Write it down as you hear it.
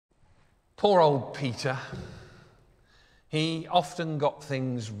Poor old Peter. He often got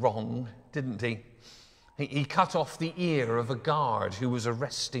things wrong, didn't he? He cut off the ear of a guard who was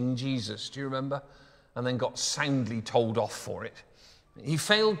arresting Jesus, do you remember? And then got soundly told off for it. He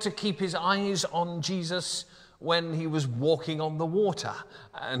failed to keep his eyes on Jesus when he was walking on the water,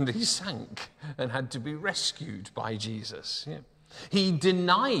 and he sank and had to be rescued by Jesus. Yeah. He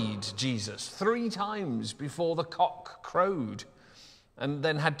denied Jesus 3 times before the cock crowed, and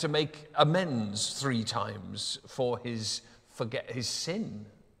then had to make amends 3 times for his sin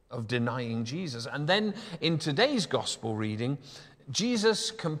of denying Jesus. And then in today's gospel reading,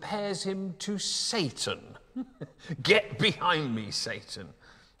 Jesus compares him to Satan. Get behind me, Satan,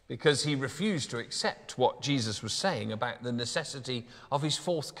 because he refused to accept what Jesus was saying about the necessity of his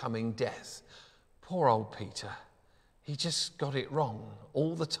forthcoming death. Poor old Peter. He just got it wrong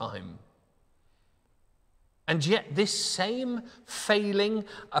all the time. And yet this same failing,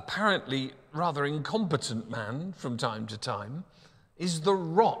 apparently rather incompetent man from time to time is the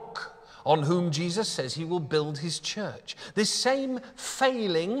rock on whom Jesus says he will build his church. This same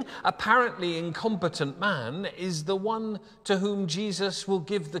failing, apparently incompetent man is the one to whom Jesus will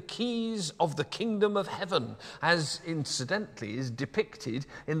give the keys of the kingdom of heaven, as incidentally is depicted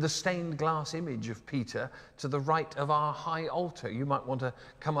in the stained glass image of Peter to the right of our high altar. You might want to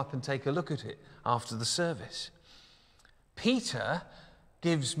come up and take a look at it after the service. Peter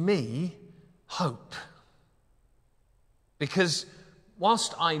gives me hope, because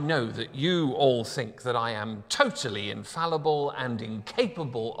whilst I know that you all think that I am totally infallible and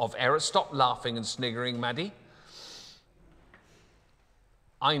incapable of error — stop laughing and sniggering, Maddie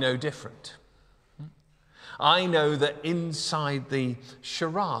 — I know different. I know that inside the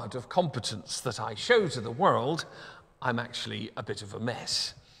charade of competence that I show to the world, I'm actually a bit of a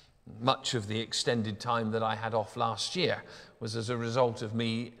mess. Much of the extended time that I had off last year was as a result of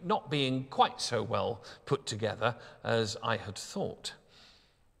me not being quite so well put together as I had thought.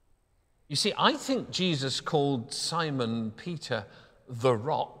 You see, I think Jesus called Simon Peter the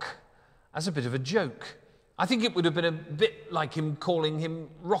Rock as a bit of a joke. I think it would have been a bit like him calling him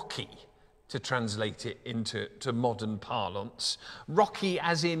Rocky, to translate it into modern parlance. Rocky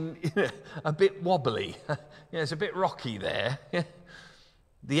as in a bit wobbly. Yeah, it's a bit rocky there.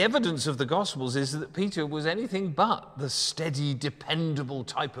 The evidence of the Gospels is that Peter was anything but the steady, dependable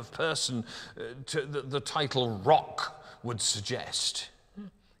type of person the title Rock would suggest.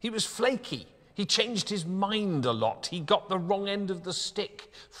 He was flaky. He changed his mind a lot. He got the wrong end of the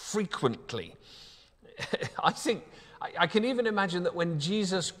stick frequently. I can even imagine that when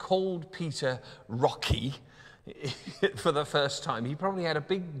Jesus called Peter Rocky for the first time, he probably had a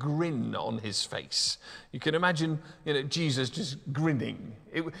big grin on his face. You can imagine, Jesus just grinning.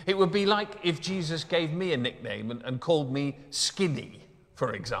 It would be like if Jesus gave me a nickname and called me Skinny,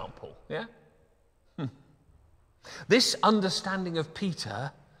 for example. Yeah? This understanding of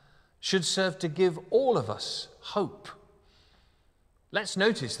Peter should serve to give all of us hope. Let's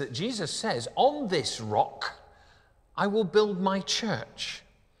notice that Jesus says, "On this rock I will build my church."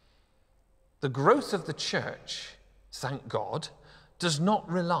 The growth of the church, thank God, does not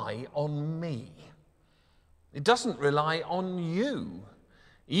rely on me. It doesn't rely on you,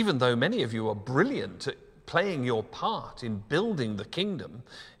 even though many of you are brilliant at playing your part in building the kingdom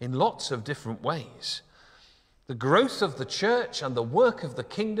in lots of different ways. The growth of the church and the work of the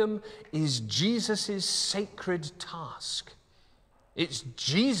kingdom is Jesus' sacred task. It's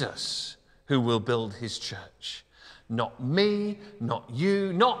Jesus who will build his church. Not me, not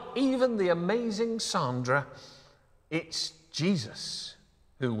you, not even the amazing Sandra. It's Jesus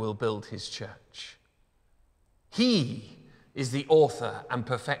who will build his church. He is the author and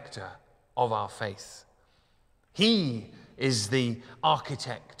perfecter of our faith. He is the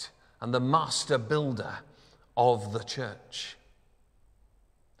architect and the master builder of the church.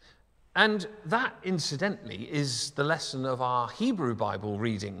 And that, incidentally, is the lesson of our Hebrew Bible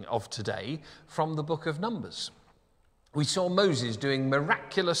reading of today from the book of Numbers. We saw Moses doing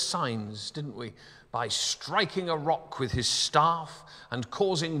miraculous signs, didn't we? By striking a rock with his staff and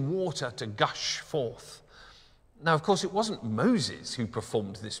causing water to gush forth. Now, of course, it wasn't Moses who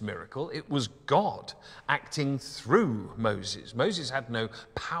performed this miracle. It was God acting through Moses. Moses had no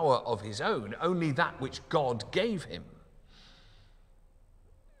power of his own, only that which God gave him.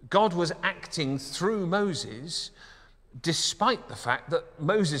 God was acting through Moses despite the fact that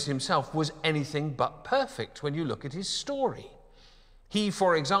Moses himself was anything but perfect when you look at his story. He,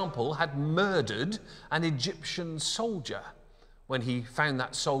 for example, had murdered an Egyptian soldier when he found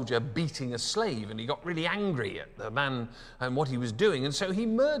that soldier beating a slave, and he got really angry at the man and what he was doing, and so he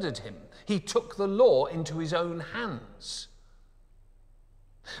murdered him. He took the law into his own hands.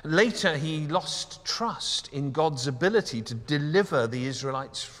 Later, he lost trust in God's ability to deliver the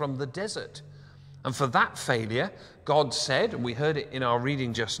Israelites from the desert. And for that failure, God said, and we heard it in our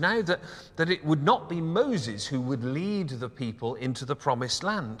reading just now, that it would not be Moses who would lead the people into the promised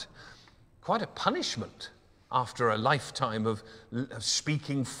land. Quite a punishment after a lifetime of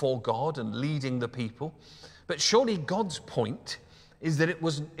speaking for God and leading the people. But surely God's point is that it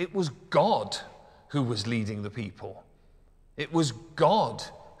was God who was leading the people. It was God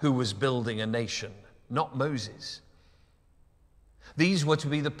who was building a nation, not Moses. These were to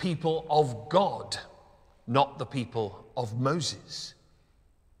be the people of God, not the people of Moses.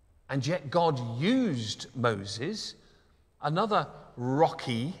 And yet God used Moses, another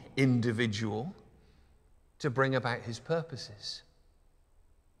rocky individual, to bring about his purposes.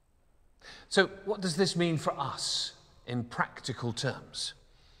 So what does this mean for us in practical terms?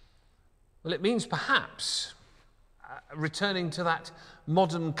 Well, it means perhaps returning to that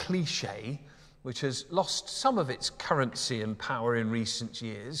modern cliche which has lost some of its currency and power in recent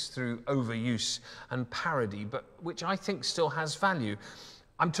years through overuse and parody, but which I think still has value.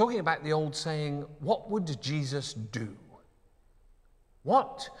 I'm talking about the old saying, what would Jesus do?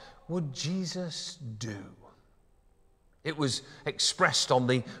 What would Jesus do? It was expressed on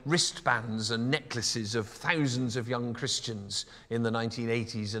the wristbands and necklaces of thousands of young Christians in the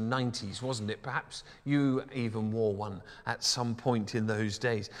 1980s and 90s, wasn't it? Perhaps you even wore one at some point in those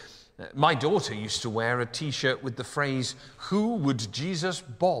days. My daughter used to wear a T-shirt with the phrase, "Who would Jesus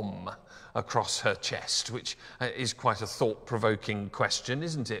bomb?" across her chest, which is quite a thought-provoking question,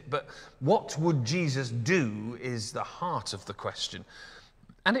 isn't it? But what would Jesus do is the heart of the question.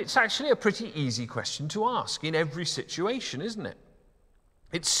 And it's actually a pretty easy question to ask in every situation, isn't it?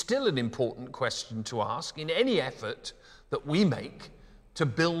 It's still an important question to ask in any effort that we make to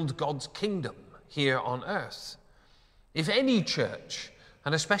build God's kingdom here on earth. If any church,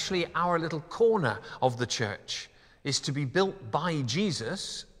 and especially our little corner of the church, is to be built by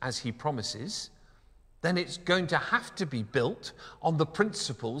Jesus, as he promises, then it's going to have to be built on the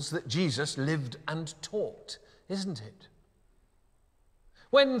principles that Jesus lived and taught, isn't it?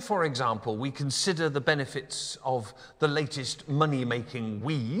 When, for example, we consider the benefits of the latest money-making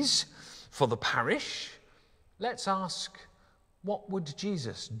wheeze for the parish, let's ask, what would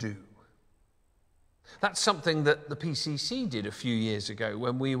Jesus do? That's something that the PCC did a few years ago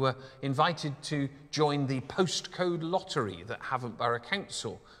when we were invited to join the postcode lottery that Havant Borough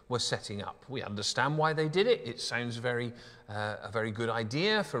Council were setting up. We understand why they did it. It sounds a very good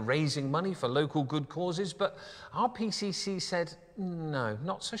idea for raising money for local good causes, but our PCC said, no,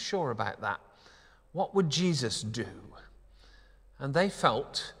 not so sure about that. What would Jesus do? And they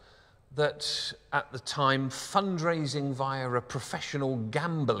felt that at the time, fundraising via a professional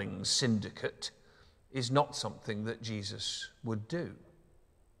gambling syndicate is not something that Jesus would do.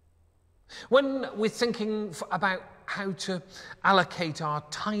 When we're thinking about how to allocate our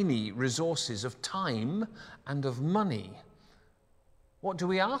tiny resources of time and of money, what do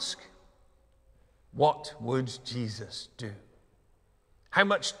we ask? What would Jesus do? How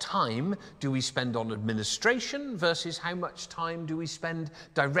much time do we spend on administration versus how much time do we spend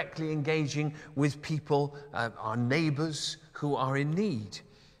directly engaging with people, our neighbours who are in need?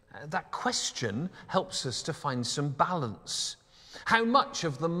 That question helps us to find some balance. How much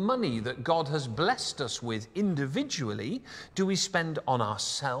of the money that God has blessed us with individually do we spend on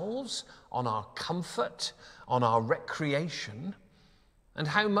ourselves, on our comfort, on our recreation? And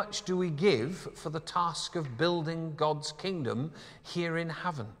how much do we give for the task of building God's kingdom here in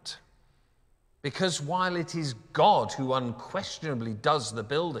Havant? Because while it is God who unquestionably does the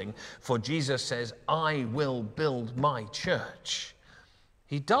building, for Jesus says, "I will build my church,"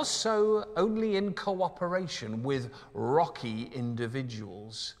 he does so only in cooperation with rocky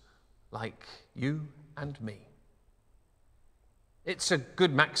individuals like you and me. It's a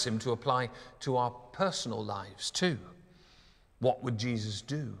good maxim to apply to our personal lives too. What would Jesus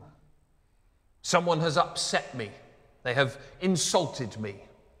do? Someone has upset me. They have insulted me.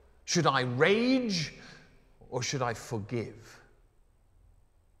 Should I rage or should I forgive?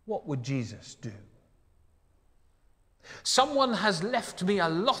 What would Jesus do? Someone has left me a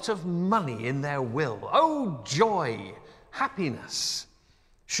lot of money in their will. Oh, joy, happiness.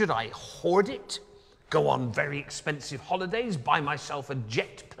 Should I hoard it, go on very expensive holidays, buy myself a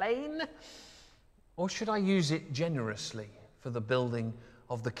jet plane? Or should I use it generously for the building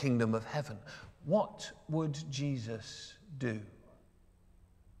of the kingdom of heaven? What would Jesus do?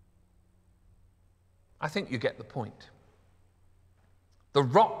 I think you get the point. The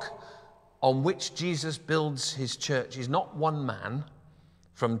rock on which Jesus builds his church is not one man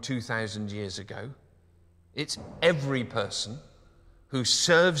from 2,000 years ago. It's every person who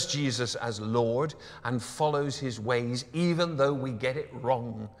serves Jesus as Lord and follows his ways, even though we get it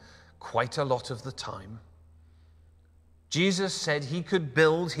wrong quite a lot of the time. Jesus said he could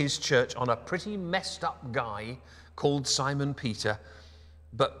build his church on a pretty messed up guy called Simon Peter,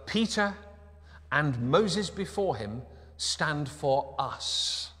 but Peter and Moses before him stand for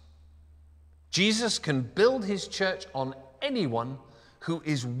us. Jesus can build his church on anyone who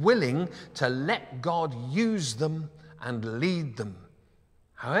is willing to let God use them and lead them,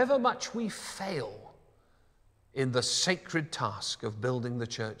 however much we fail in the sacred task of building the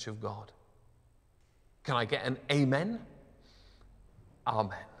church of God. Can I get an amen?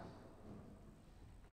 Amen.